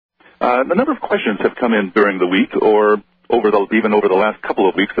A number of questions have come in during the week or even over the last couple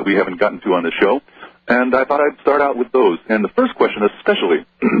of weeks that we haven't gotten to on the show, and I thought I'd start out with those. And the first question especially,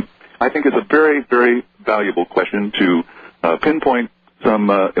 I think is a very, very valuable question to pinpoint some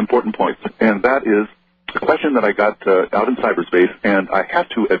important points, and that is a question that I got out in cyberspace, and I have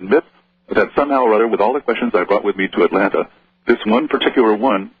to admit that somehow or other, with all the questions I brought with me to Atlanta, this one particular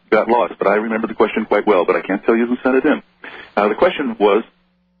one got lost, but I remember the question quite well, but I can't tell you who sent it in. The question was,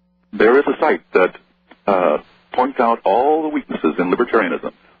 there is a site that points out all the weaknesses in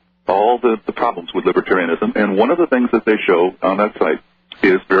libertarianism, all the problems with libertarianism, and one of the things that they show on that site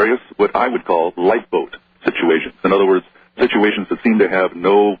is various what I would call lifeboat situations. In other words, situations that seem to have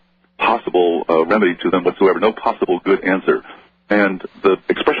no possible remedy to them whatsoever, no possible good answer. And the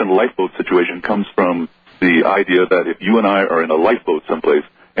expression lifeboat situation comes from the idea that if you and I are in a lifeboat someplace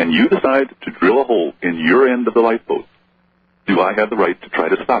and you decide to drill a hole in your end of the lifeboat, do I have the right to try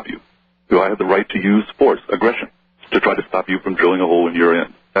to stop you? Do I have the right to use force, aggression, to try to stop you from drilling a hole in your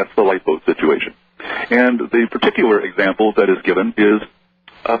end? That's the lifeboat situation. And the particular example that is given is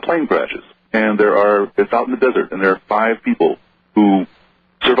plane crashes. And it's out in the desert, and there are 5 people who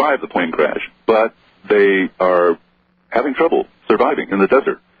survive the plane crash, but they are having trouble surviving in the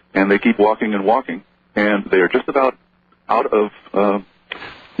desert. And they keep walking and walking, and they are just about out of,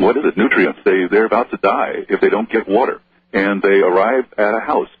 nutrients. They're about to die if they don't get water. And they arrive at a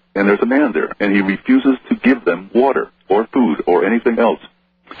house, and there's a man there, and he refuses to give them water or food or anything else.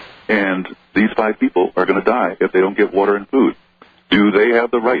 And these 5 people are going to die if they don't get water and food. Do they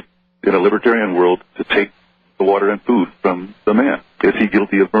have the right in a libertarian world to take the water and food from the man? Is he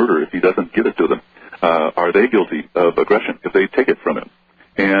guilty of murder if he doesn't give it to them? Are they guilty of aggression if they take it from him?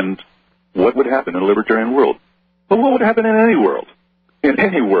 And what would happen in a libertarian world? Well, what would happen in any world? In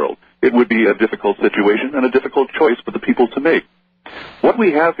any world, it would be a difficult situation and a difficult choice for the people to make. What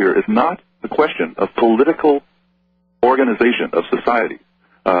we have here is not the question of political organization of society,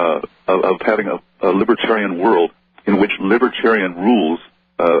 of having a libertarian world in which libertarian rules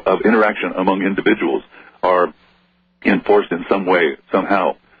of interaction among individuals are enforced in some way,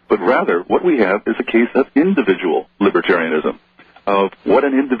 somehow. But rather, what we have is a case of individual libertarianism, of what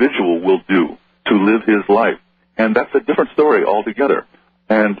an individual will do to live his life. And that's a different story altogether.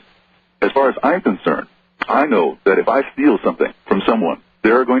 And as far as I'm concerned, I know that if I steal something from someone,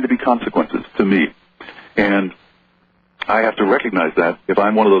 there are going to be consequences to me. And I have to recognize that if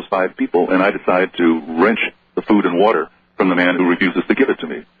I'm one of those 5 people and I decide to wrench the food and water from the man who refuses to give it to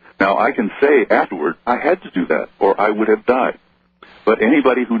me. Now, I can say afterward, I had to do that, or I would have died. But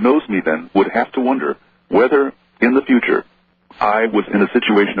anybody who knows me then would have to wonder whether in the future I was in a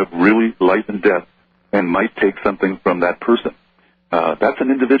situation of really life and death and might take something from that person. That's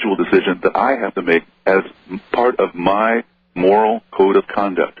an individual decision that I have to make as part of my moral code of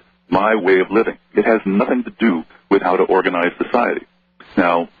conduct, my way of living. It has nothing to do with how to organize society.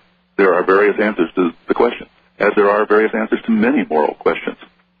 Now, there are various answers to the question, as there are various answers to many moral questions,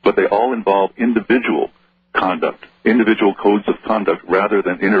 but they all involve individual conduct, individual codes of conduct, rather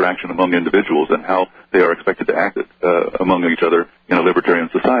than interaction among individuals and how they are expected to act among each other in a libertarian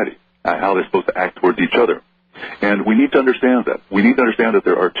society, how they're supposed to act towards each other. And we need to understand that. We need to understand that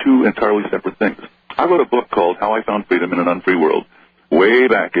there are 2 entirely separate things. I wrote a book called How I Found Freedom in an Unfree World. Way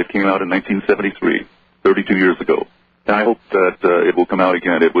back, it came out in 1973, 32 years ago. And I hope that it will come out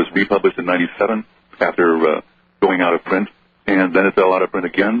again. It was republished in 97 after going out of print, and then it fell out of print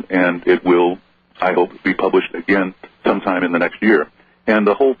again, and it will, I hope, be published again sometime in the next year. And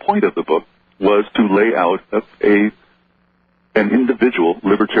the whole point of the book was to lay out an individual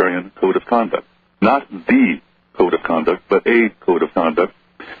libertarian code of conduct. Not the code of conduct, but a code of conduct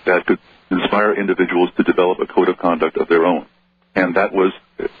that could inspire individuals to develop a code of conduct of their own. And that was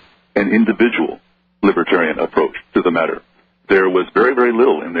an individual libertarian approach to the matter. There was very, very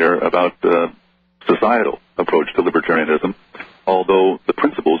little in there about societal approach to libertarianism, although the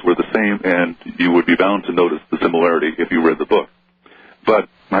principles were the same, and you would be bound to notice the similarity if you read the book. But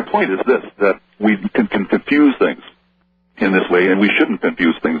my point is this, that we can confuse things in this way, and we shouldn't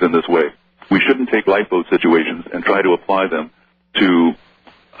confuse things in this way. We shouldn't take lifeboat situations and try to apply them to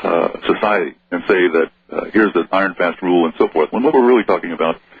society and say that here's the iron fast rule and so forth, when what we're really talking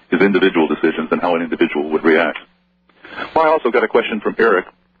about is individual decisions and how an individual would react. Well, I also got a question from Eric.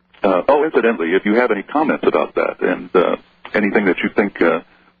 Incidentally, if you have any comments about that and anything that you think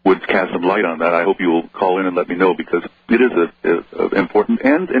would cast some light on that, I hope you will call in and let me know, because it is an important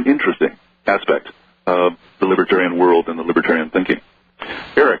and an interesting aspect of the libertarian world and the libertarian thinking.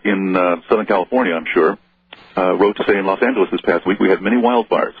 Eric in Southern California, I'm sure, wrote to say in Los Angeles this past week, we had many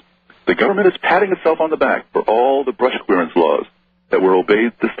wildfires. The government is patting itself on the back for all the brush clearance laws that that were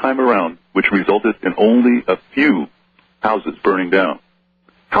obeyed this time around, which resulted in only a few houses burning down.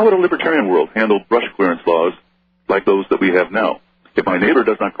 How would a libertarian world handle brush clearance laws like those that we have now? If my neighbor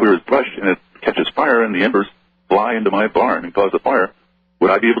does not clear his brush and it catches fire and the embers fly into my barn and cause a fire,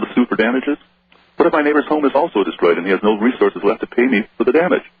 would I be able to sue for damages? What if my neighbor's home is also destroyed and he has no resources left to pay me for the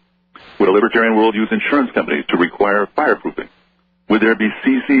damage? Would a libertarian world use insurance companies to require fireproofing? Would there be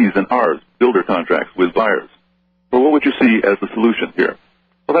CCs and Rs, builder contracts with buyers? Well, what would you see as the solution here?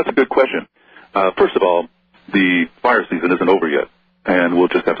 Well, that's a good question. First of all, the fire season isn't over yet, and we'll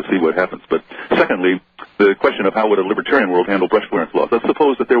just have to see what happens. But secondly, the question of how would a libertarian world handle brush clearance laws? Let's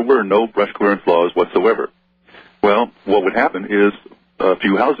suppose that there were no brush clearance laws whatsoever. Well, what would happen is a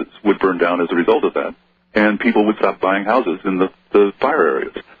few houses would burn down as a result of that, and people would stop buying houses in the fire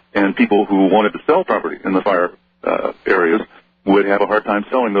areas. And people who wanted to sell property in the fire areas would have a hard time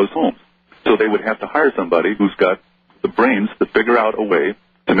selling those homes. So they would have to hire somebody who's got the brains to figure out a way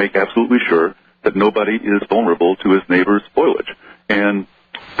to make absolutely sure that nobody is vulnerable to his neighbor's spoilage. And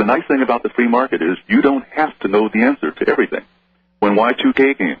the nice thing about the free market is you don't have to know the answer to everything. When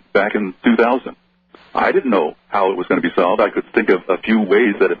Y2K came back in 2000, I didn't know how it was going to be solved. I could think of a few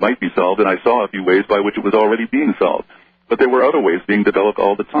ways that it might be solved, and I saw a few ways by which it was already being solved. But there were other ways being developed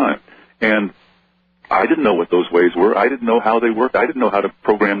all the time. And I didn't know what those ways were. I didn't know how they worked. I didn't know how to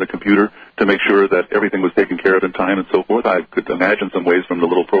program the computer to make sure that everything was taken care of in time and so forth. I could imagine some ways from the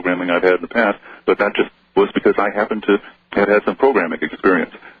little programming I've had in the past, but that just was because I happened to have had some programming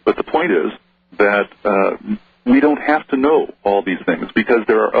experience. But the point is that we don't have to know all these things because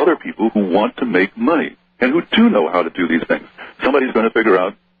there are other people who want to make money and who do know how to do these things. Somebody's going to figure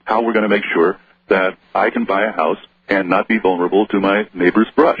out how we're going to make sure that I can buy a house and not be vulnerable to my neighbor's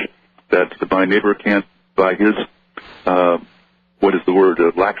brush, that my neighbor can't, by his,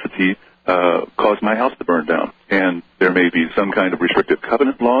 laxity, cause my house to burn down. And there may be some kind of restrictive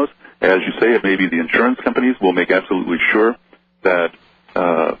covenant laws. As you say, it may be the insurance companies will make absolutely sure that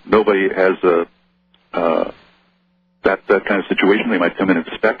nobody has that kind of situation. They might come in and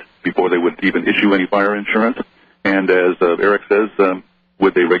inspect before they would even issue any fire insurance. And as Eric says,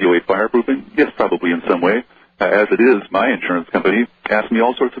 would they regulate fireproofing? Yes, probably in some way. As it is, my insurance company asked me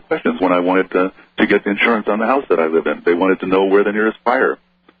all sorts of questions when I wanted to get insurance on the house that I live in. They wanted to know where the nearest fire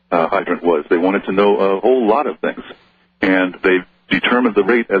hydrant was. They wanted to know a whole lot of things. And they determined the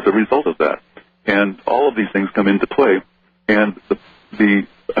rate as a result of that. And all of these things come into play. And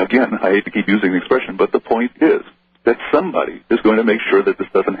again, I hate to keep using the expression, but the point is that somebody is going to make sure that this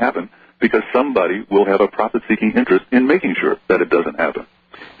doesn't happen because somebody will have a profit-seeking interest in making sure that it doesn't happen.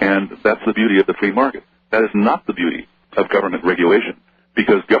 And that's the beauty of the free market. That is not the beauty of government regulation,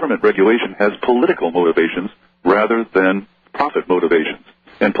 because government regulation has political motivations rather than profit motivations.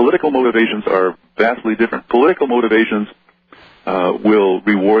 And political motivations are vastly different. Political motivations will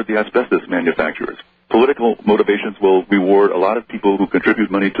reward the asbestos manufacturers. Political motivations will reward a lot of people who contribute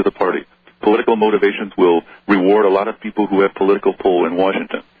money to the party. Political motivations will reward a lot of people who have political pull in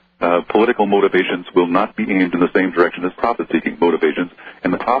Washington. Political motivations will not be aimed in the same direction as profit-seeking motivations,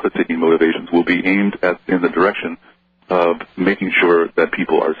 and the profit-seeking motivations will be aimed in the direction of making sure that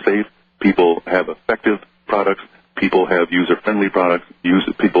people are safe, people have effective products, people have user-friendly products,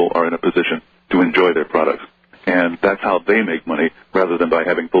 people are in a position to enjoy their products. And that's how they make money rather than by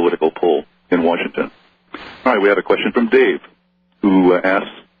having political pull in Washington. All right, we have a question from Dave, who asks,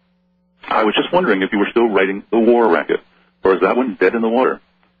 I was just wondering if you were still writing the War Racket, or is that one dead in the water?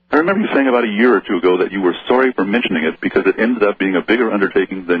 I remember you saying about a year or two ago that you were sorry for mentioning it because it ended up being a bigger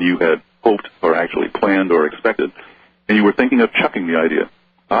undertaking than you had hoped or actually planned or expected, and you were thinking of chucking the idea.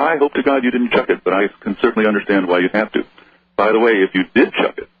 I hope to God you didn't chuck it, but I can certainly understand why you'd have to. By the way, if you did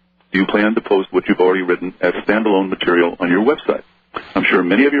chuck it, do you plan to post what you've already written as standalone material on your website? I'm sure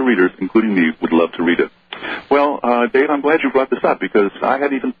many of your readers, including me, would love to read it. Well, Dave, I'm glad you brought this up because I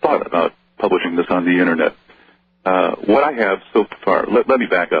hadn't even thought about publishing this on the Internet. What I have so far, let me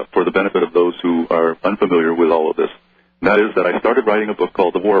back up for the benefit of those who are unfamiliar with all of this. And that is that I started writing a book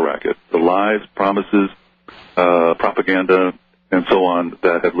called The War Racket, the lies, promises, propaganda, and so on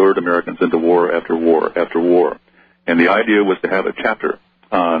that had lured Americans into war after war after war. And the idea was to have a chapter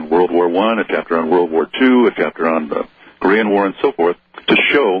on World War I, a chapter on World War II, a chapter on the Korean War, and so forth, to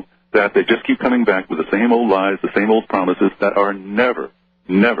show that they just keep coming back with the same old lies, the same old promises that are never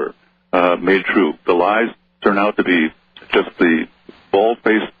made true. The lies turn out to be just the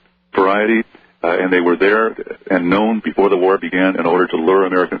bald-faced variety, and they were there and known before the war began in order to lure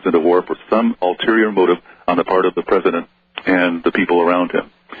Americans into war for some ulterior motive on the part of the president and the people around him.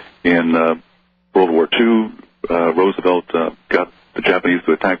 In World War II, Roosevelt got the Japanese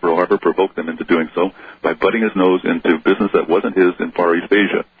to attack Pearl Harbor, provoked them into doing so by butting his nose into business that wasn't his in Far East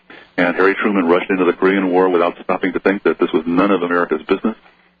Asia. And Harry Truman rushed into the Korean War without stopping to think that this was none of America's business.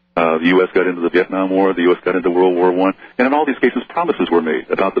 The U.S. got into the Vietnam War, the U.S. got into World War I, and in all these cases promises were made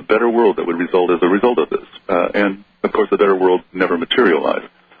about the better world that would result as a result of this. And, of course, the better world never materialized,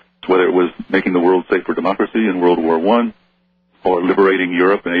 whether it was making the world safe for democracy in World War I or liberating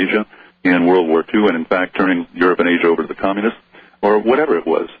Europe and Asia in World War II and, in fact, turning Europe and Asia over to the communists or whatever it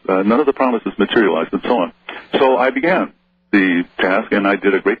was. None of the promises materialized and so on. So I began the task, and I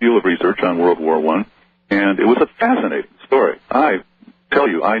did a great deal of research on World War I, and it was a fascinating story. I tell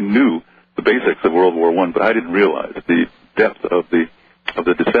you, I knew the basics of World War I, but I didn't realize the depth of the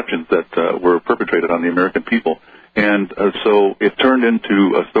deceptions that were perpetrated on the American people. And so it turned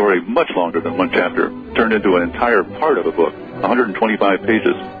into a story much longer than one chapter, turned into an entire part of a book, 125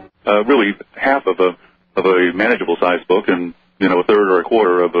 pages, really half of a manageable sized book and, a third or a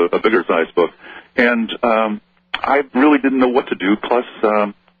quarter of a bigger sized book. And I really didn't know what to do, plus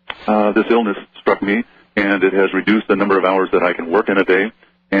this illness struck me, and it has reduced the number of hours that I can work in a day.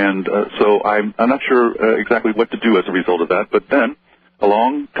 And so I'm not sure exactly what to do as a result of that. But then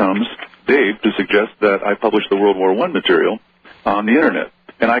along comes Dave to suggest that I publish the World War I material on the Internet.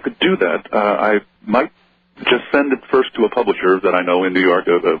 And I could do that. I might just send it first to a publisher that I know in New York,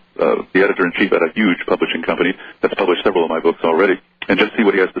 the editor-in-chief at a huge publishing company that's published several of my books already, and just see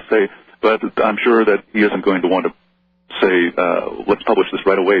what he has to say. But I'm sure that he isn't going to want to say, let's publish this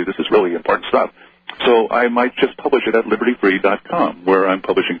right away. This is really important stuff. So I might just publish it at libertyfree.com, where I'm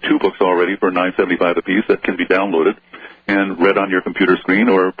publishing 2 books already for $9.75 apiece that can be downloaded and read on your computer screen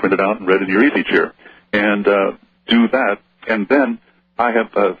or printed out and read in your easy chair. And do that. And then I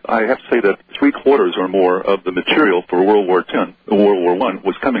have to say that 3/4 or more of the material for World War I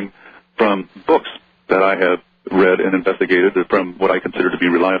was coming from books that I have read and investigated from what I consider to be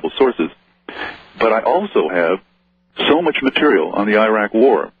reliable sources. But I also have so much material on the Iraq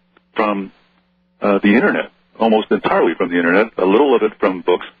War from the Internet, almost entirely from the Internet, a little of it from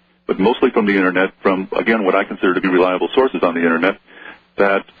books, but mostly from the Internet, from, again, what I consider to be reliable sources on the Internet,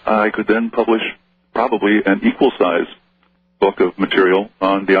 that I could then publish probably an equal-size book of material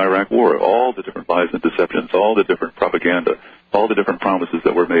on the Iraq War, all the different lies and deceptions, all the different propaganda, all the different promises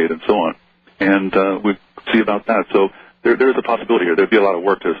that were made, and so on. And we see about that. So there's a possibility here. There'd be a lot of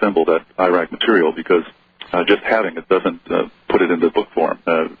work to assemble that Iraq material because just having it doesn't put it into book form.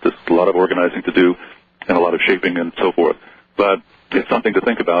 There's a lot of organizing to do and a lot of shaping and so forth. But it's something to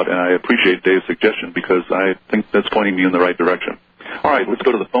think about, and I appreciate Dave's suggestion because I think that's pointing me in the right direction. All right, let's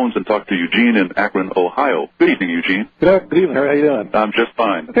go to the phones and talk to Eugene in Akron, Ohio. Good evening, Eugene. Good evening, Harry. How you doing? I'm just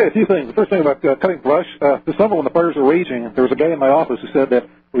fine. Okay, a few things. The first thing about cutting brush. This summer when the fires were raging, there was a guy in my office who said that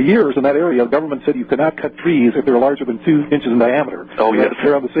for years in that area, the government said you could not cut trees if they were larger than 2 inches in diameter. Oh, yes.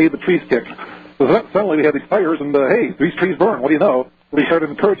 They're on the Save the Trees kick. So suddenly we had these fires, and hey, these trees burn. What do you know? We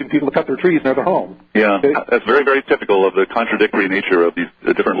started encouraging people to cut their trees near their home. Yeah, okay? That's very, very typical of the contradictory nature of these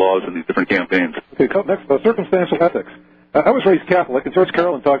different laws and these different campaigns. Okay, next, circumstantial ethics. I was raised Catholic, and George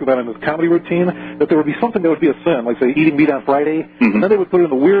Carlin talked about in his comedy routine that there would be something that would be a sin, like, say, eating meat on Friday, and then they would put it in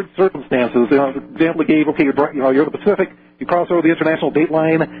the weird circumstances. The example he gave, okay, you're in the Pacific, you cross over the international date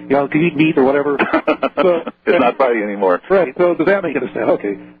line, you eat meat or whatever. So, it's not Friday anymore. Right, so does that make it a sin?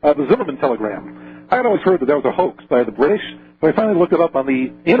 Okay. The Zimmerman telegram. I had always heard that was a hoax by the British, so I finally looked it up on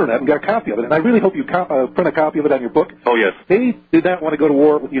the Internet and got a copy of it, and I really hope you print a copy of it on your book. Oh, yes. They did not want to go to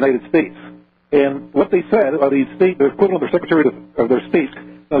war with the United States. And what they said, the equivalent of their secretary of their state,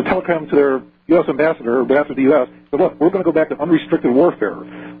 telegram to their U.S. ambassador, or ambassador to the U.S., said, look, we're going to go back to unrestricted warfare.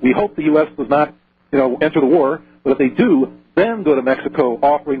 We hope the U.S. does not, enter the war, but if they do, then go to Mexico,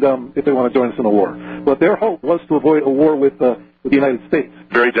 offering them if they want to join us in the war. But their hope was to avoid a war with the United States.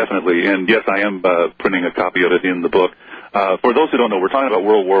 Very definitely. And, yes, I am printing a copy of it in the book. For those who don't know, we're talking about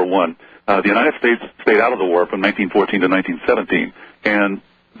World War I. The United States stayed out of the war from 1914 to 1917, and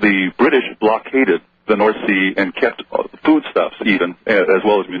the British blockaded the North Sea and kept foodstuffs even, as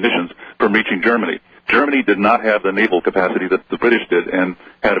well as munitions, from reaching Germany. Germany did not have the naval capacity that the British did and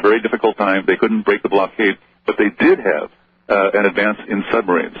had a very difficult time. They couldn't break the blockade, but they did have an advance in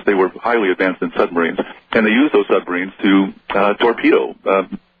submarines. They were highly advanced in submarines, and they used those submarines to torpedo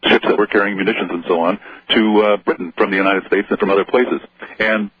ships that were carrying munitions and so on to Britain from the United States and from other places.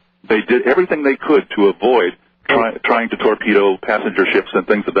 And they did everything they could to avoid trying to torpedo passenger ships and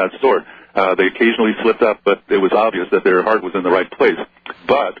things of that sort. They occasionally slipped up, but it was obvious that their heart was in the right place.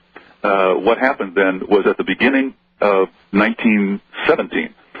 But what happened then was at the beginning of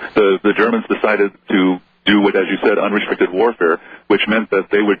 1917, the Germans decided to do what, as you said, unrestricted warfare, which meant that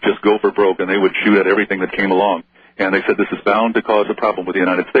they would just go for broke and they would shoot at everything that came along. And they said this is bound to cause a problem with the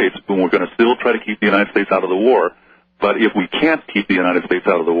United States, and we're going to still try to keep the United States out of the war. But if we can't keep the United States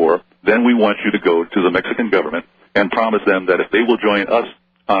out of the war, then we want you to go to the Mexican government and promise them that if they will join us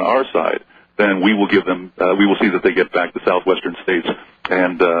on our side, then we will give them, we will see that they get back the southwestern states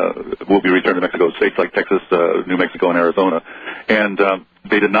and will be returned to Mexico, states like Texas, New Mexico, and Arizona. And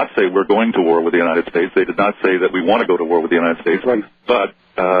they did not say we're going to war with the United States. They did not say that we want to go to war with the United States. Right. But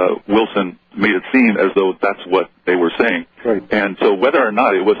Wilson made it seem as though that's what they were saying. Right. And so whether or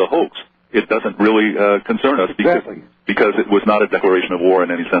not it was a hoax, it doesn't really concern us because it was not a declaration of war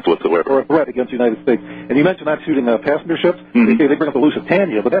in any sense whatsoever. Or a threat against the United States. And you mentioned not shooting passenger ships. Mm-hmm. They bring up the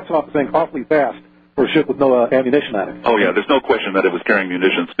Lusitania, but that's awfully fast for a ship with no ammunition on it. Oh, yeah. There's no question that it was carrying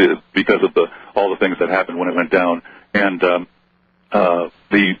munitions because of all the things that happened when it went down. And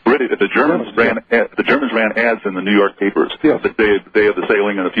the Germans ran ads in the New York papers the day of the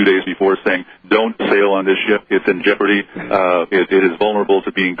sailing and a few days before saying, don't sail on this ship, it's in jeopardy, it is vulnerable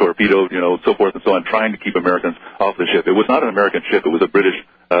to being torpedoed, so forth and so on, trying to keep Americans off the ship. It was not an American ship, it was a British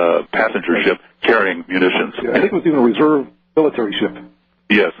passenger ship carrying munitions. Yeah, I think it was even a reserve military ship.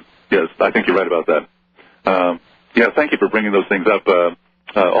 Yes, I think you're right about that. Thank you for bringing those things up.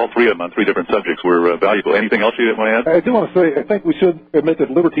 All three of them on three different subjects were valuable. Anything else you want to add? I do want to say, I think we should admit that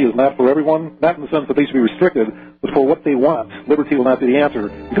liberty is not for everyone, not in the sense that they should be restricted, but for what they want. Liberty will not be the answer,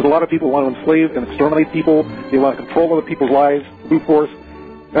 because a lot of people want to enslave and exterminate people. They want to control other people's lives, brute force.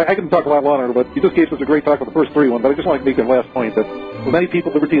 I can talk a lot longer, but you just gave us a great talk with the first three ones, but I just want to make that last point, that for many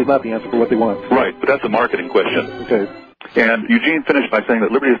people, liberty is not the answer for what they want. Right, but that's a marketing question. Okay. And Eugene finished by saying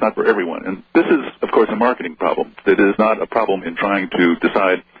that liberty is not for everyone. And this is, of course, a marketing problem. It is not a problem in trying to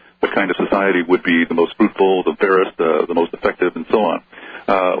decide what kind of society would be the most fruitful, the fairest, the most effective, and so on.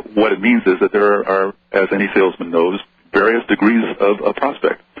 What it means is that there are, as any salesman knows, various degrees of a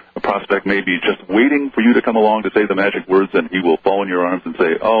prospect. A prospect may be just waiting for you to come along to say the magic words, and he will fall in your arms and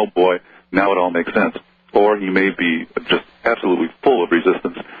say, oh, boy, now it all makes sense. Or he may be just absolutely full of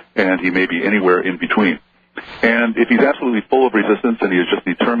resistance, and he may be anywhere in between. And if he's absolutely full of resistance and he is just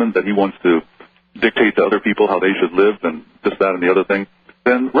determined that he wants to dictate to other people how they should live and this, that, and the other thing,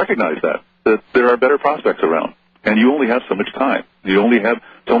 then recognize that there are better prospects around. And you only have so much time. You only have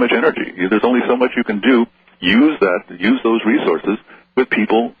so much energy. There's only so much you can do. Use those resources with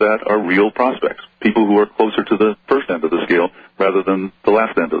people that are real prospects, people who are closer to the first end of the scale rather than the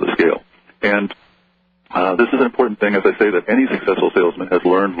last end of the scale. And this is an important thing, as I say, that any successful salesman has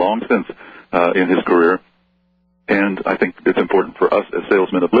learned long since in his career. And I think it's important for us as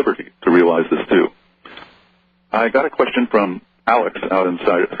salesmen of liberty to realize this too. I got a question from Alex out in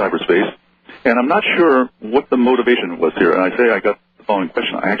cyberspace, and I'm not sure what the motivation was here. And I say I got the following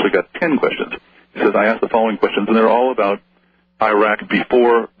question. I actually got 10 questions. He says, I asked the following questions, and they're all about Iraq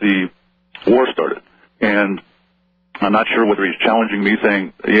before the war started. And I'm not sure whether he's challenging me,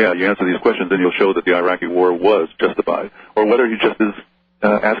 saying, yeah, you answer these questions and you'll show that the Iraqi war was justified, or whether he just is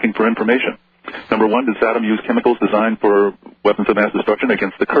asking for information. Number one, did Saddam use chemicals designed for weapons of mass destruction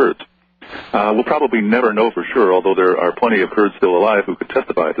against the Kurds? We'll probably never know for sure, although there are plenty of Kurds still alive who could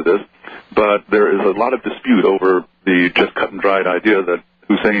testify to this. But there is a lot of dispute over the just cut-and-dried idea that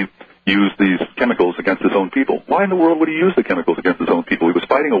Hussein used these chemicals against his own people. Why in the world would he use the chemicals against his own people? He was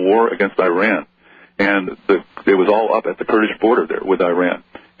fighting a war against Iran, and it was all up at the Kurdish border there with Iran.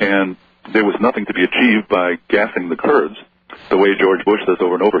 And there was nothing to be achieved by gassing the Kurds, the way George Bush says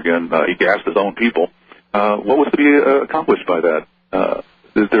over and over again, he gassed his own people. What was to be accomplished by that?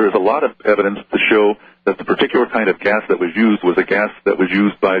 There is a lot of evidence to show that the particular kind of gas that was used was a gas that was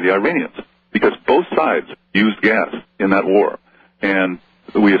used by the Iranians, because both sides used gas in that war. And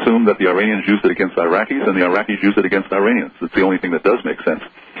we assume that the Iranians used it against Iraqis, and the Iraqis used it against Iranians. It's the only thing that does make sense.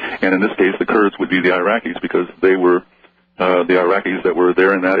 And in this case, the Kurds would be the Iraqis, because they were the Iraqis that were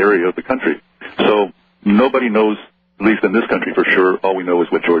there in that area of the country. So nobody knows, at least in this country for sure. All we know is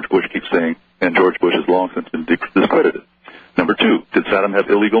what George Bush keeps saying, and George Bush has long since been discredited. Number two, did Saddam have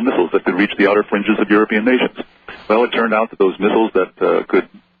illegal missiles that could reach the outer fringes of European nations? Well, it turned out that those missiles that could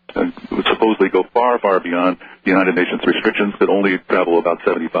supposedly go far, far beyond the United Nations restrictions could only travel about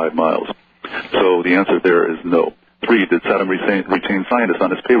 75 miles. So the answer there is no. Three, did Saddam retain scientists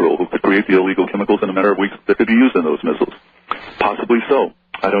on his payroll who could create the illegal chemicals in a matter of weeks that could be used in those missiles? Possibly so.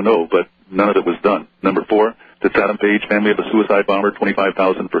 I don't know, but none of it was done. Number four, did Saddam pay each family of a suicide bomber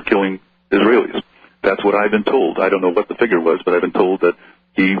 $25,000 for killing Israelis? That's what I've been told. I don't know what the figure was, but I've been told that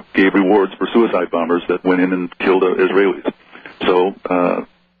he gave rewards for suicide bombers that went in and killed Israelis. So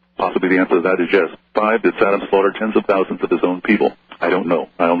possibly the answer to that is yes. Five, did Saddam slaughter tens of thousands of his own people? I don't know.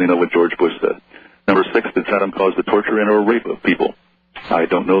 I only know what George Bush said. Number six, did Saddam cause the torture and or rape of people? I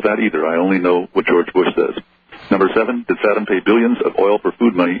don't know that either. I only know what George Bush says. Number 7, did Saddam pay billions of oil for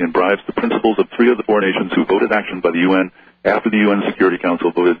food money in bribes to principals of 3 of the 4 nations who voted action by the UN after the UN Security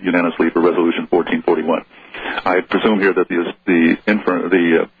Council voted unanimously for Resolution 1441? I presume here that the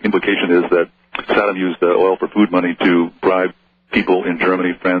implication is that Saddam used oil for food money to bribe people in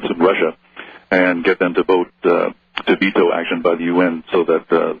Germany, France, and Russia and get them to vote to veto action by the UN so that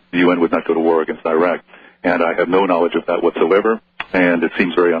the UN would not go to war against Iraq. And I have no knowledge of that whatsoever, and it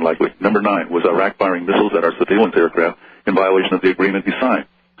seems very unlikely. Number 9, was Iraq firing missiles at our surveillance aircraft in violation of the agreement he signed?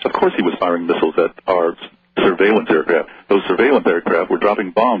 Of course he was firing missiles at our surveillance aircraft. Those surveillance aircraft were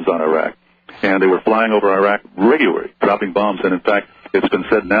dropping bombs on Iraq, and they were flying over Iraq regularly, dropping bombs. And in fact, it's been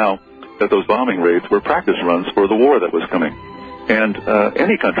said now that those bombing raids were practice runs for the war that was coming. And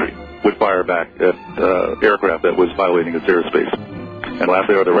any country would fire back at aircraft that was violating its airspace. And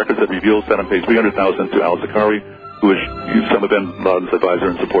lastly, are the records that reveal Saddam paid $300,000 to al-Zakari, who is Osama bin Laden's advisor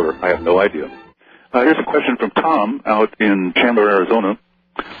and supporter? I have no idea. Here's a question from Tom out in Chandler, Arizona.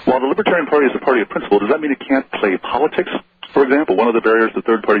 While the Libertarian Party is a party of principle, does that mean it can't play politics? For example, one of the barriers to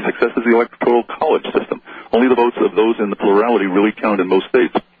third-party success is the electoral college system. Only the votes of those in the plurality really count in most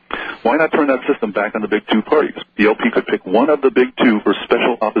states. Why not turn that system back on the big 2 parties? The LP could pick one of the big 2 for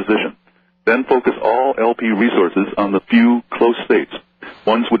special opposition, then focus all LP resources on the few close states,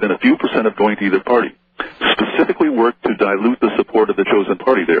 ones within a few % of going to either party. Specifically work to dilute the support of the chosen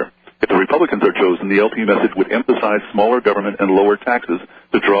party there. If the Republicans are chosen, the LP message would emphasize smaller government and lower taxes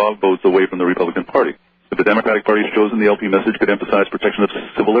to draw votes away from the Republican Party. If the Democratic Party is chosen, the LP message could emphasize protection of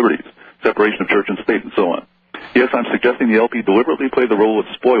civil liberties, separation of church and state, and so on. Yes, I'm suggesting the LP deliberately play the role of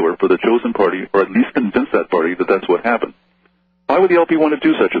spoiler for the chosen party, or at least convince that party that that's what happened. Why would the LP want to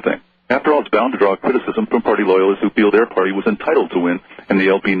do such a thing? After all, it's bound to draw criticism from party loyalists who feel their party was entitled to win and the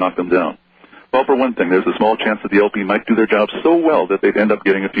LP knocked them down. Well, for one thing, there's a small chance that the LP might do their job so well that they'd end up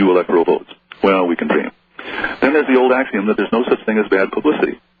getting a few electoral votes. Well, we can dream. Then there's the old axiom that there's no such thing as bad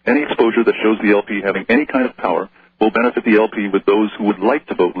publicity. Any exposure that shows the LP having any kind of power will benefit the LP with those who would like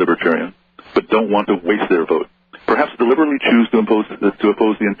to vote Libertarian, but don't want to waste their vote. Perhaps deliberately choose to oppose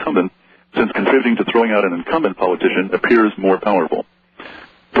the incumbent, since contributing to throwing out an incumbent politician appears more powerful.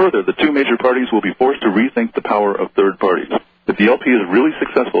 Further, the 2 major parties will be forced to rethink the power of third parties. If the LP is really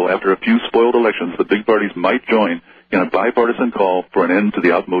successful after a few spoiled elections, the big parties might join in a bipartisan call for an end to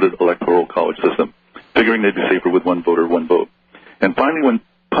the outmoded electoral college system, figuring they'd be safer with one voter, one vote. And finally, when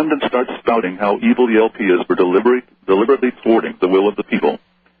pundits start spouting how evil the LP is for deliberately thwarting the will of the people,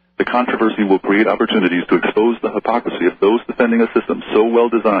 the controversy will create opportunities to expose the hypocrisy of those defending a system so well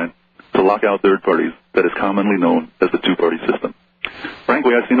designed to lock out third parties that is commonly known as the 2-party system.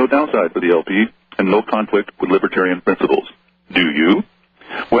 Frankly, I see no downside for the LP and no conflict with libertarian principles. Do you?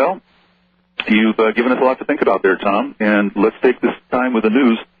 Well, you've given us a lot to think about there, Tom, and let's take this time with the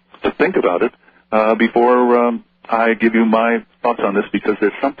news to think about it before I give you my thoughts on this, because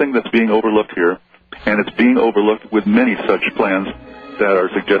there's something that's being overlooked here, and it's being overlooked with many such plans that are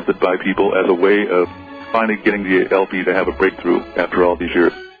suggested by people as a way of finally getting the LP to have a breakthrough after all these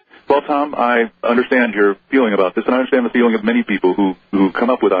years. Well, Tom, I understand your feeling about this, and I understand the feeling of many people who come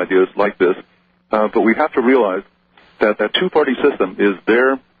up with ideas like this, but we have to realize that 2-party system is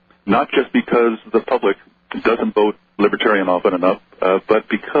there not just because the public doesn't vote Libertarian often enough, but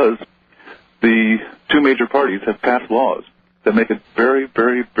because the 2 major parties have passed laws that make it very,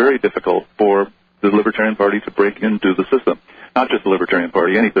 very, very difficult for the Libertarian Party to break into the system. Not just the Libertarian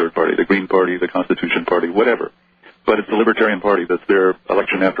Party, any third party, the Green Party, the Constitution Party, whatever. But it's the Libertarian Party that's there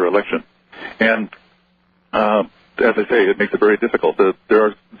election after election. And as I say, it makes it very difficult. There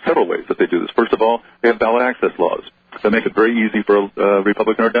are several ways that they do this. First of all, they have ballot access laws that make it very easy for a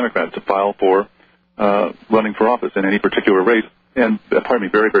Republican or Democrat to file for running for office in any particular race. And,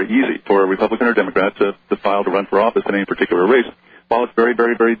 very, very easy for a Republican or Democrat to file to run for office in any particular race, while it's very,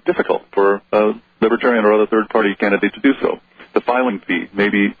 very, very difficult for a Libertarian or other third-party candidate to do so. The filing fee may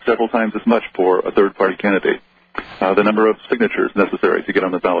be several times as much for a third-party candidate. The number of signatures necessary to get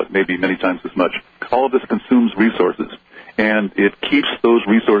on the ballot may be many times as much. All of this consumes resources, and it keeps those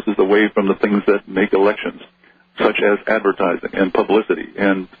resources away from the things that make elections, such as advertising and publicity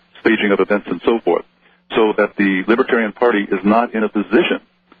and staging of events and so forth, so that the Libertarian Party is not in a position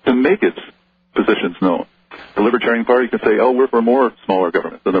to make its positions known. The Libertarian Party can say, oh, we're for more smaller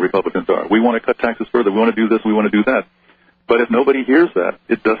government than the Republicans are. We want to cut taxes further. We want to do this. We want to do that. But if nobody hears that,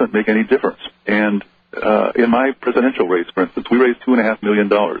 it doesn't make any difference. And in my presidential race, for instance, we raised $2.5 million.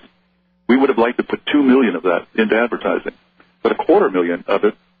 We would have liked to put $2 million of that into advertising, but $250,000 of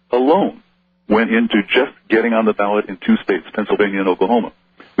it alone went into just getting on the ballot in 2 states, Pennsylvania and Oklahoma.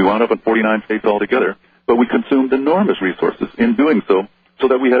 We wound up in 49 states altogether, but we consumed enormous resources in doing so so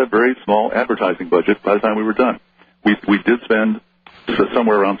that we had a very small advertising budget by the time we were done. We did spend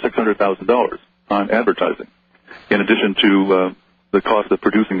somewhere around $600,000 on advertising, in addition to the cost of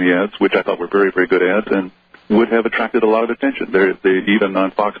producing the ads, which I thought were very, very good ads and would have attracted a lot of attention. They even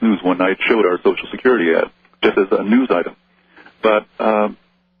on Fox News one night showed our Social Security ad just as a news item. But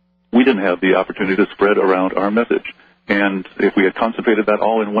we didn't have the opportunity to spread around our message. And if we had concentrated that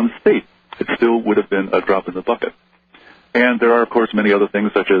all in one state, it still would have been a drop in the bucket. And there are, of course, many other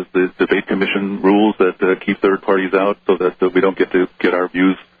things, such as the debate commission rules that keep third parties out so that we don't get to get our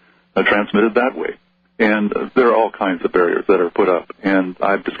views transmitted that way. And there are all kinds of barriers that are put up. And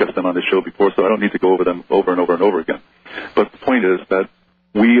I've discussed them on this show before, so I don't need to go over them over and over and over again. But the point is that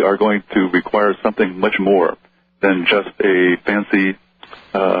we are going to require something much more than just a fancy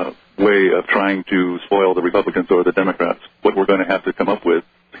way of trying to spoil the Republicans or the Democrats. What we're going to have to come up with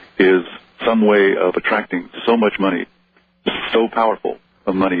is some way of attracting so much money, so powerful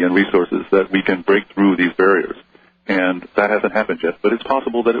of money and resources that we can break through these barriers. And that hasn't happened yet, but it's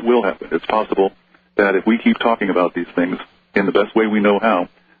possible that it will happen. It's possible that if we keep talking about these things in the best way we know how,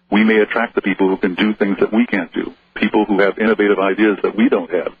 we may attract the people who can do things that we can't do, people who have innovative ideas that we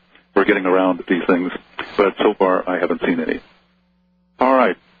don't have for getting around these things. But so far, I haven't seen any. All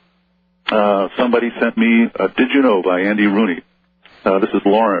right. Somebody sent me Did You Know by Andy Rooney. This is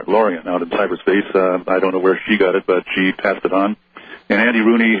Lorian out in cyberspace. I don't know where she got it, but she passed it on. And Andy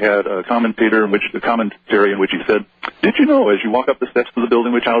Rooney had a commentary in which he said, "Did you know as you walk up the steps to the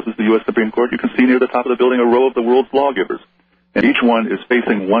building which houses the U.S. Supreme Court, you can see near the top of the building a row of the world's lawgivers. And each one is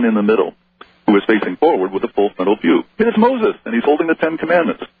facing one in the middle, who is facing forward with a full frontal view. It is Moses, and he's holding the Ten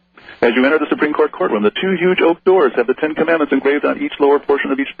Commandments. As you enter the Supreme Court courtroom, the two huge oak doors have the Ten Commandments engraved on each lower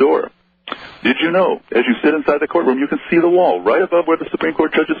portion of each door. Did you know, as you sit inside the courtroom, you can see the wall right above where the Supreme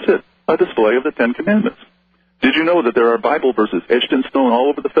Court judges sit, a display of the Ten Commandments. Did you know that there are Bible verses etched in stone all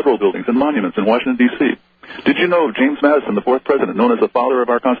over the federal buildings and monuments in Washington, D.C.? Did you know James Madison, the fourth president, known as the father of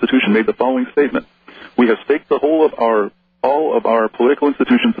our Constitution, made the following statement: We have staked the whole of all of our political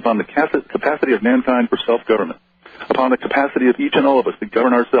institutions upon the capacity of mankind for self-government, upon the capacity of each and all of us to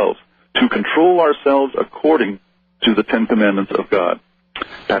govern ourselves, to control ourselves according to the Ten Commandments of God.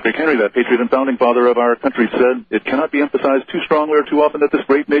 Patrick Henry, that patriot and founding father of our country, said, "It cannot be emphasized too strongly or too often that this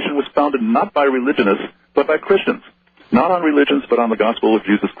great nation was founded not by religionists, but by Christians, not on religions, but on the gospel of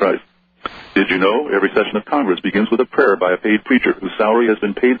Jesus Christ." Did you know every session of Congress begins with a prayer by a paid preacher whose salary has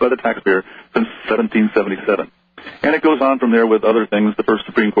been paid by the taxpayer since 1777? And it goes on from there with other things. The first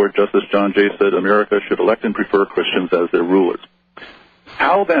Supreme Court Justice John Jay said America should elect and prefer Christians as their rulers.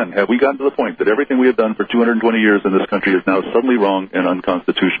 How then have we gotten to the point that everything we have done for 220 years in this country is now suddenly wrong and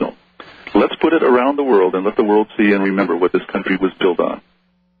unconstitutional? Let's put it around the world and let the world see and remember what this country was built on.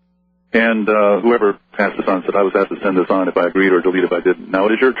 And whoever passed this on said I was asked to send this on if I agreed or delete if I didn't. Now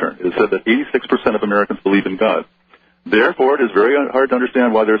it is your turn. It said that 86% of Americans believe in God. Therefore, it is very hard to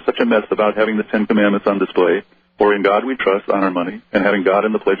understand why there's such a mess about having the Ten Commandments on display, or in God we trust, on our money, and having God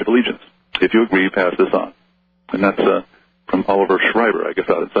in the Pledge of Allegiance. If you agree, pass this on. And that's from Oliver Schreiber, I guess,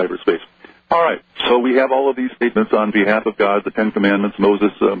 out in cyberspace. All right, so we have all of these statements on behalf of God, the Ten Commandments,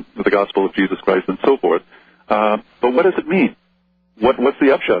 Moses, the gospel of Jesus Christ, and so forth. But what does it mean? What's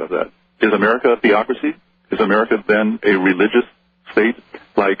the upshot of that? Is America a theocracy? Is America then a religious state,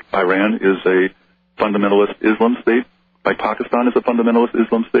 like Iran is a fundamentalist Islam state, like Pakistan is a fundamentalist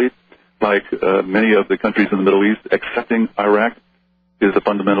Islam state, like many of the countries in the Middle East, excepting Iraq, is a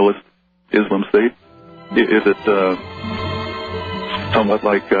fundamentalist Islam state? Is it somewhat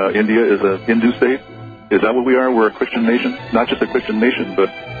like India is a Hindu state? Is that what we are? We're a Christian nation? Not just a Christian nation, but,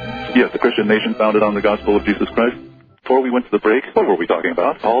 yes, a Christian nation founded on the gospel of Jesus Christ. Before we went to the break, what were we talking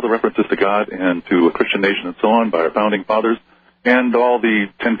about? All the references to God and to a Christian nation and so on by our founding fathers, and all the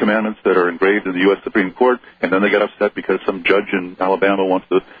Ten Commandments that are engraved in the U.S. Supreme Court, and then they got upset because some judge in Alabama wants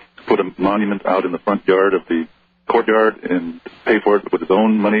to put a monument out in the front yard of the courtyard and pay for it with his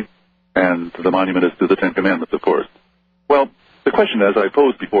own money, and the monument is to the Ten Commandments, of course. Well, the question, as I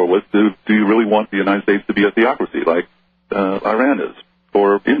posed before, was, do you really want the United States to be a theocracy like Iran is,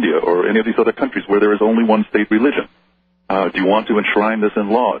 or India, or any of these other countries where there is only one state religion? Do you want to enshrine this in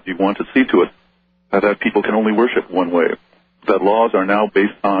law? Do you want to see to it that people can only worship one way, that laws are now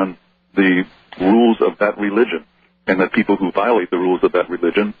based on the rules of that religion, and that people who violate the rules of that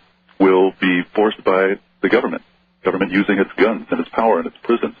religion will be forced by the government using its guns and its power and its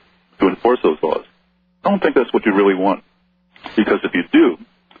prisons to enforce those laws? I don't think that's what you really want, because if you do,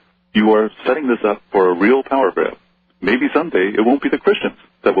 you are setting this up for a real power grab. Maybe someday it won't be the Christians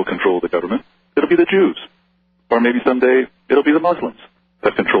that will control the government. It'll be the Jews. Or maybe someday it'll be the Muslims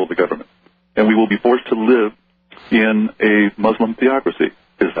that control the government. And we will be forced to live in a Muslim theocracy.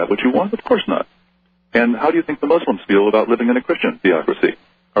 Is that what you want? Of course not. And how do you think the Muslims feel about living in a Christian theocracy?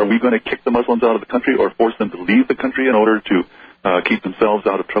 Are we going to kick the Muslims out of the country or force them to leave the country in order to keep themselves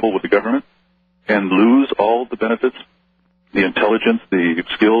out of trouble with the government and lose all the benefits, the intelligence, the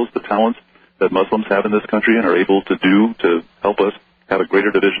skills, the talents that Muslims have in this country and are able to do to help us have a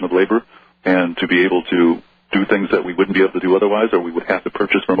greater division of labor and to be able to do things that we wouldn't be able to do otherwise or we would have to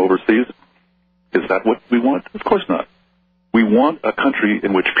purchase from overseas? Is that what we want? Of course not. We want a country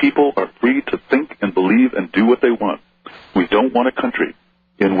in which people are free to think and believe and do what they want. We don't want a country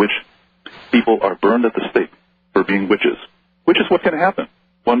in which people are burned at the stake for being witches, which is what can happen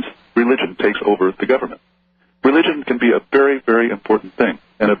once religion takes over the government. Religion can be a very, very important thing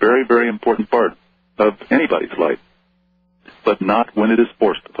and a very, very important part of anybody's life, but not when it is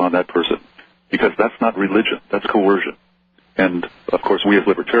forced upon that person, because that's not religion, that's coercion. And, of course, we as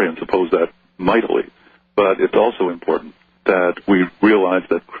libertarians oppose that mightily, but it's also important that we realize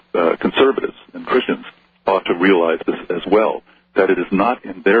that conservatives and Christians ought to realize this as well, that it is not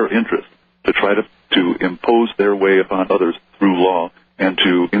in their interest to try to impose their way upon others through law and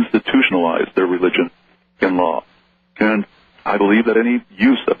to institutionalize their religion in law. And I believe that any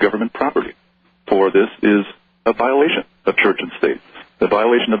use of government property for this is a violation of church and state, a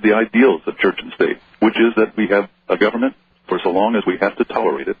violation of the ideals of church and state, which is that we have a government for so long as we have to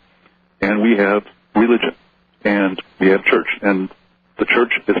tolerate it, and we have religion, and we have church. And the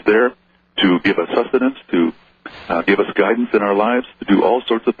church is there to give us sustenance, to give us guidance in our lives, to do all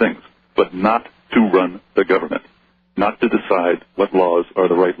sorts of things, but not to run the government, not to decide what laws are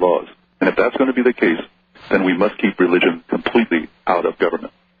the right laws. And if that's going to be the case, then we must keep religion completely out of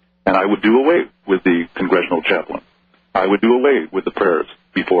government. And I would do away with the congressional chaplain. I would do away with the prayers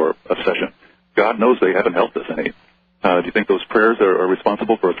before a session. God knows they haven't helped us any. Do you think those prayers are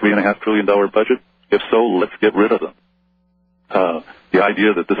responsible for a $3.5 trillion budget? If so, let's get rid of them. The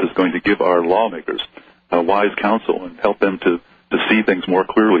idea that this is going to give our lawmakers wise counsel and help them to see things more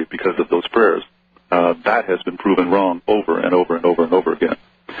clearly because of those prayers, that has been proven wrong over and over and over and over again.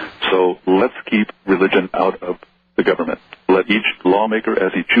 So let's keep religion out of the government. Let each lawmaker,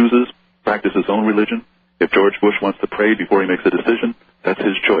 as he chooses, practice his own religion. If George Bush wants to pray before he makes a decision, that's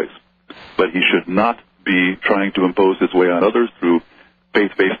his choice. But he should not be trying to impose his way on others through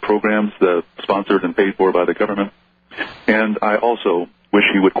faith-based programs sponsored and paid for by the government. And I also wish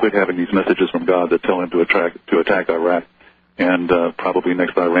he would quit having these messages from God that tell him to attack Iraq and probably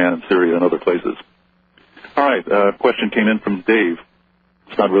next Iran and Syria and other places. All right, a question came in from Dave.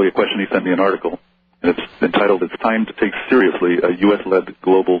 It's not really a question. He sent me an article, and it's entitled, "It's Time to Take Seriously a U.S.-Led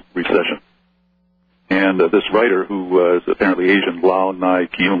Global Recession." And this writer, who is apparently Asian, Lao Nai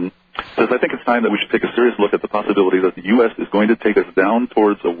Kyung, says, "I think it's time that we should take a serious look at the possibility that the U.S. is going to take us down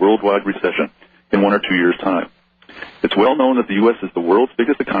towards a worldwide recession in 1 or 2 years' time. It's well known that the U.S. is the world's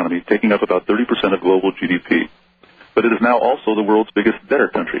biggest economy, taking up about 30% of global GDP. But it is now also the world's biggest debtor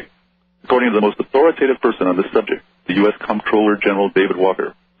country. According to the most authoritative person on this subject, the U.S. Comptroller General David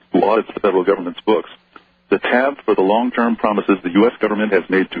Walker, who audits the federal government's books, the tab for the long-term promises the U.S. government has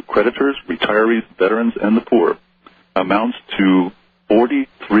made to creditors, retirees, veterans, and the poor amounts to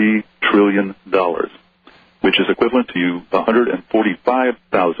 $43 trillion, which is equivalent to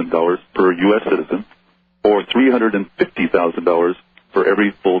 $145,000 per U.S. citizen or $350,000 for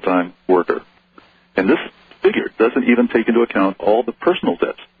every full-time worker. And this figure doesn't even take into account all the personal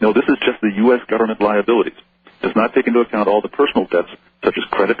debts. No, this is just the U.S. government liabilities. It does not take into account all the personal debts, such as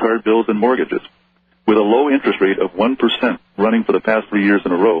credit card bills and mortgages. With a low interest rate of 1% running for the past 3 years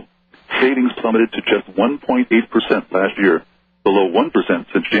in a row, savings plummeted to just 1.8% last year, below 1%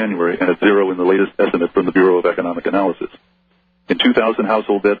 since January, and at zero in the latest estimate from the Bureau of Economic Analysis. In 2000,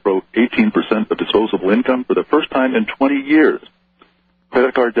 household debt broke 18% of disposable income for the first time in 20 years.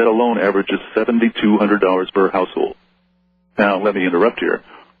 Credit card debt alone averages $7,200 per household. Now, let me interrupt here.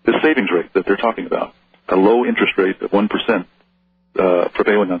 The savings rate that they're talking about, a low interest rate of 1%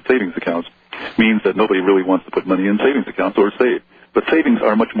 prevailing on savings accounts, means that nobody really wants to put money in savings accounts or save. But savings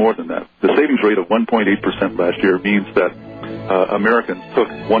are much more than that. The savings rate of 1.8% last year means that Americans took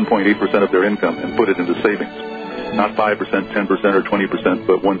 1.8% of their income and put it into savings. Not 5%, 10%, or 20%,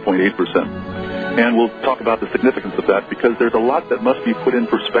 but 1.8%. And we'll talk about the significance of that because there's a lot that must be put in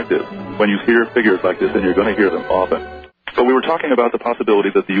perspective when you hear figures like this, and you're going to hear them often. So we were talking about the possibility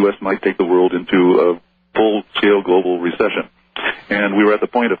that the U.S. might take the world into a full-scale global recession. And we were at the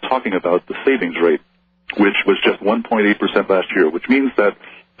point of talking about the savings rate, which was just 1.8% last year, which means that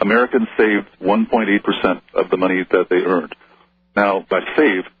Americans saved 1.8% of the money that they earned. Now, by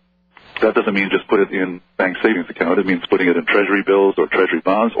save, that doesn't mean just put it in bank savings account. It means putting it in treasury bills or treasury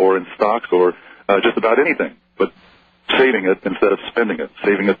bonds or in stocks or just about anything. But saving it instead of spending it,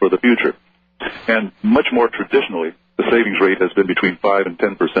 saving it for the future. And much more traditionally, the savings rate has been between 5 and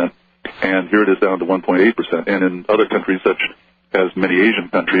 10%, and here it is down to 1.8%. And in other countries, such as many Asian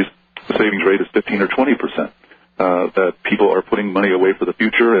countries, the savings rate is 15 or 20%. That people are putting money away for the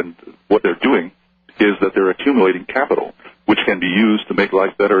future, and what they're doing is that they're accumulating capital, which can be used to make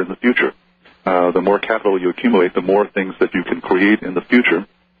life better in the future. The more capital you accumulate, the more things that you can create in the future,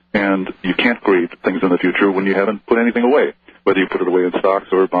 and you can't create things in the future when you haven't put anything away, whether you put it away in stocks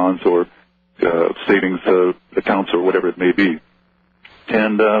or bonds or savings accounts or whatever it may be.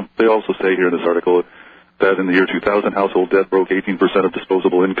 And they also say here in this article that in the year 2000, household debt broke 18% of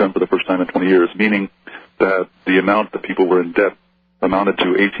disposable income for the first time in 20 years, meaning that the amount that people were in debt amounted to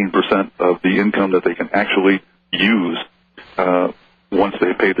 18% of the income that they can actually use once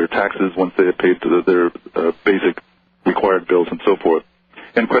they paid their taxes, once they had paid their basic required bills and so forth.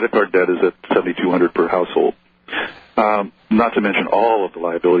 And credit card debt is at $7,200 per household. Not to mention all of the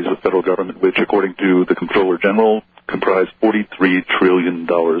liabilities of the federal government, which, according to the Comptroller General, comprise $43 trillion,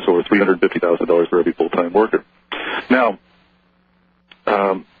 or $350,000 for every full-time worker. Now,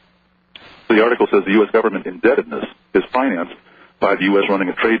 the article says the U.S. government indebtedness is financed by the U.S. running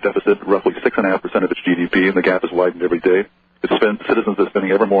a trade deficit, roughly 6.5% of its GDP, and the gap is widened every day. Citizens are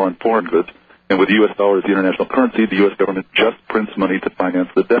spending ever more on foreign goods, and with the U.S. dollar as the international currency, the U.S. government just prints money to finance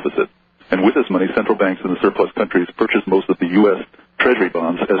the deficit. And with this money, central banks in the surplus countries purchase most of the U.S. Treasury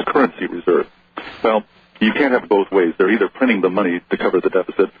bonds as currency reserve. Well, you can't have both ways. They're either printing the money to cover the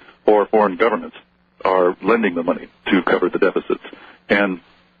deficit, or foreign governments are lending the money to cover the deficits. And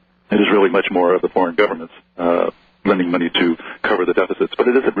it is really much more of the foreign governments lending money to cover the deficits. But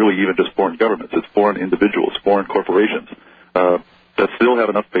it isn't really even just foreign governments. It's foreign individuals, foreign corporations that still have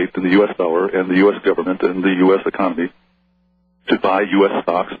enough faith in the U.S. dollar and the U.S. government and the U.S. economy to buy U.S.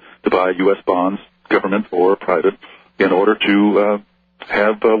 stocks, to buy U.S. bonds, government or private, in order to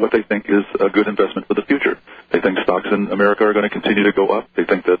have what they think is a good investment for the future. They think stocks in America are going to continue to go up. They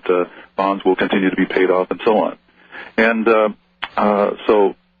think that bonds will continue to be paid off and so on. And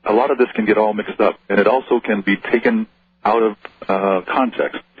so a lot of this can get all mixed up, and it also can be taken out of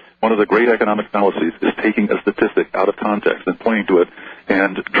context. One of the great economic fallacies is taking a statistic out of context and pointing to it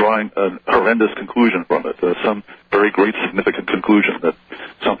and drawing a horrendous conclusion from it, some very great significant conclusion that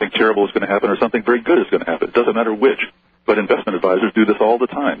something terrible is going to happen or something very good is going to happen. It doesn't matter which. But investment advisors do this all the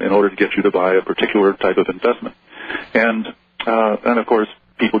time in order to get you to buy a particular type of investment. And of course,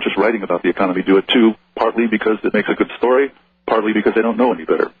 people just writing about the economy do it too, partly because it makes a good story, partly because they don't know any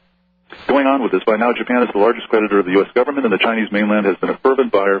better. Going on with this, by now Japan is the largest creditor of the U.S. government, and the Chinese mainland has been a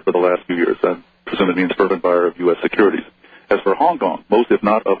fervent buyer for the last few years. I presume it means fervent buyer of U.S. securities. As for Hong Kong, most if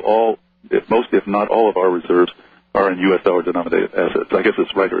not all of our reserves are in U.S. dollar-denominated assets. I guess this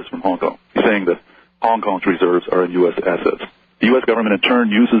writer is from Hong Kong. He's saying that Hong Kong's reserves are in U.S. assets. The U.S. government, in turn,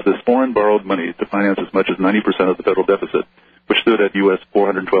 uses this foreign borrowed money to finance as much as 90% of the federal deficit, which stood at U.S.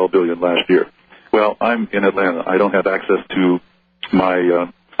 $412 billion last year. Well, I'm in Atlanta. I don't have access to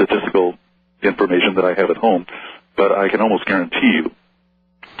my statistical information that I have at home, but I can almost guarantee you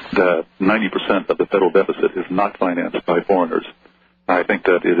that 90% of the federal deficit is not financed by foreigners. I think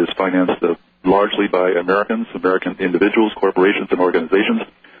that it is financed largely by Americans, American individuals, corporations, and organizations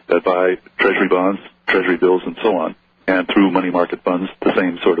that buy treasury bonds, treasury bills, and so on, and through money market funds, the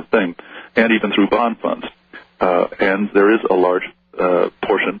same sort of thing, and even through bond funds. And there is a large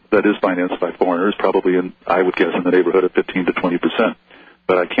portion that is financed by foreigners, probably I would guess, in the neighborhood of 15 to 20%.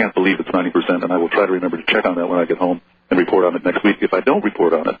 But I can't believe it's 90%, and I will try to remember to check on that when I get home and report on it next week. If I don't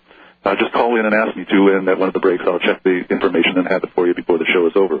report on it, just call in and ask me to, and at one of the breaks I'll check the information and have it for you before the show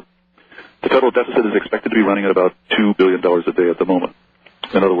is over. The federal deficit is expected to be running at about $2 billion a day at the moment.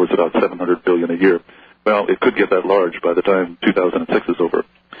 In other words, about $700 billion a year. Well, it could get that large by the time 2006 is over.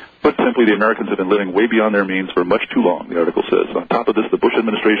 But simply, the Americans have been living way beyond their means for much too long, the article says. On top of this, the Bush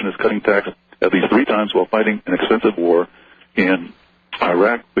administration is cutting tax at least 3 times while fighting an expensive war in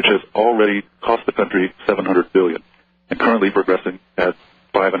Iraq, which has already cost the country $700 billion, and currently progressing at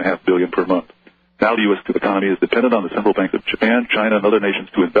 $5.5 billion per month. Now the U.S. economy is dependent on the central banks of Japan, China, and other nations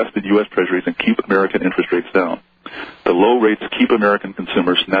to invest in U.S. treasuries and keep American interest rates down. The low rates keep American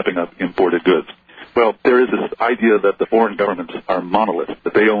consumers snapping up imported goods. Well, there is this idea that the foreign governments are monoliths,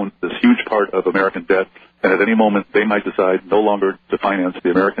 that they own this huge part of American debt, and at any moment they might decide no longer to finance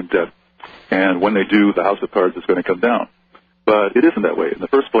the American debt. And when they do, the house of cards is going to come down. But it isn't that way. In the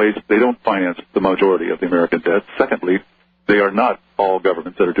first place, they don't finance the majority of the American debt. Secondly, they are not all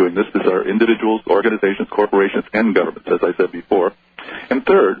governments that are doing this. These are individuals, organizations, corporations, and governments, as I said before. And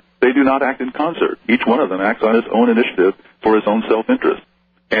third, they do not act in concert. Each one of them acts on his own initiative for his own self-interest.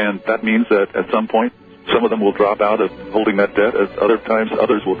 And that means that at some point, Some of them will drop out of holding that debt. At other times,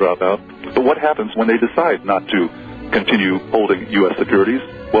 others will drop out. But what happens when they decide not to continue holding U.S. securities?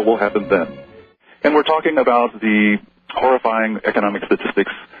 What will happen then? And we're talking about the horrifying economic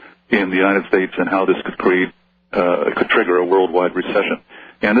statistics in the United States and how this could trigger a worldwide recession.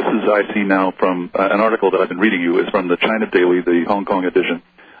 And this is, I see now from an article that I've been reading you, is from the China Daily, the Hong Kong edition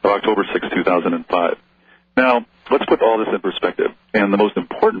of October 6, 2005. Now, let's put all this in perspective. And the most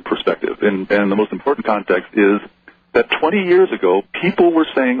important perspective and the most important context is that 20 years ago, people were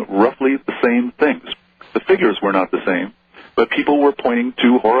saying roughly the same things. The figures were not the same, but people were pointing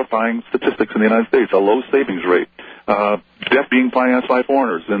to horrifying statistics in the United States, a low savings rate, debt being financed by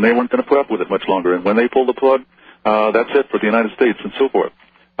foreigners, and they weren't going to put up with it much longer. And when they pulled the plug, that's it for the United States and so forth.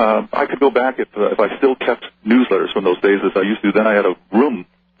 I could go back if I still kept newsletters from those days as I used to. Then I had a room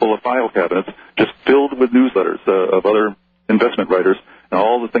full of file cabinets just filled with newsletters of other investment writers and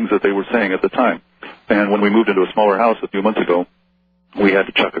all the things that they were saying at the time. And when we moved into a smaller house a few months ago, we had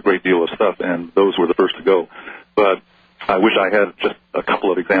to chuck a great deal of stuff, and those were the first to go. But I wish I had just a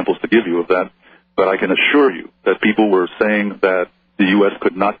couple of examples to give you of that. But I can assure you that people were saying that the U.S.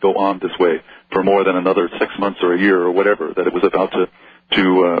 could not go on this way for more than another 6 months or a year or whatever, that it was about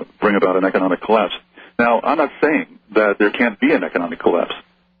to bring about an economic collapse. Now, I'm not saying that there can't be an economic collapse,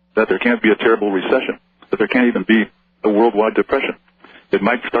 that there can't be a terrible recession, that there can't even be a worldwide depression. It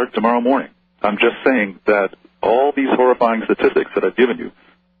might start tomorrow morning. I'm just saying that all these horrifying statistics that I've given you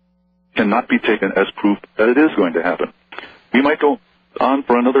cannot be taken as proof that it is going to happen. We might go on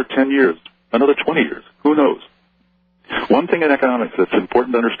for another 10 years, another 20 years. Who knows? One thing in economics that's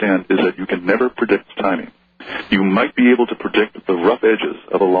important to understand is that you can never predict timing. You might be able to predict the rough edges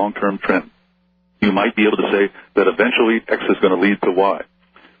of a long-term trend. You might be able to say that eventually X is going to lead to Y.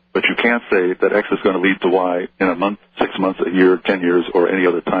 But you can't say that X is going to lead to Y in a month, 6 months, a year, 10 years, or any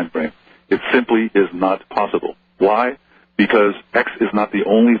other time frame. It simply is not possible. Why? Because X is not the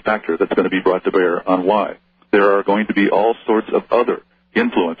only factor that's going to be brought to bear on Y. There are going to be all sorts of other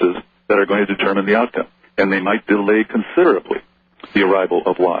influences that are going to determine the outcome. And they might delay considerably the arrival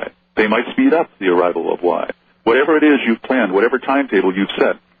of Y. They might speed up the arrival of Y. Whatever it is you've planned, whatever timetable you've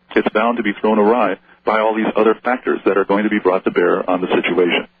set, it's bound to be thrown awry by all these other factors that are going to be brought to bear on the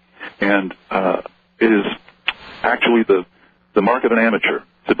situation. And it is actually the mark of an amateur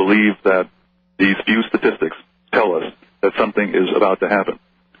to believe that these few statistics tell us that something is about to happen.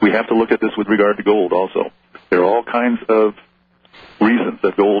 We have to look at this with regard to gold also. There are all kinds of reasons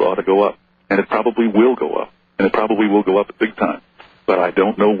that gold ought to go up, and it probably will go up, and it probably will go up big time. But I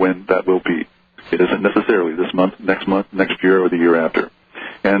don't know when that will be. It isn't necessarily this month, next year, or the year after.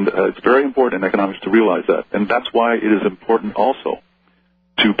 And it's very important in economics to realize that. And that's why it is important also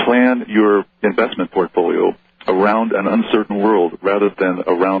to plan your investment portfolio around an uncertain world rather than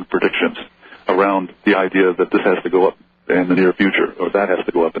around predictions, around the idea that this has to go up in the near future or that has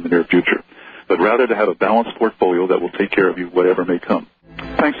to go up in the near future, but rather to have a balanced portfolio that will take care of you whatever may come.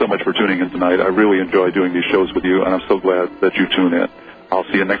 Thanks so much for tuning in tonight. I really enjoy doing these shows with you, and I'm so glad that you tune in. I'll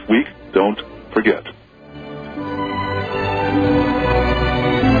see you next week. Don't forget.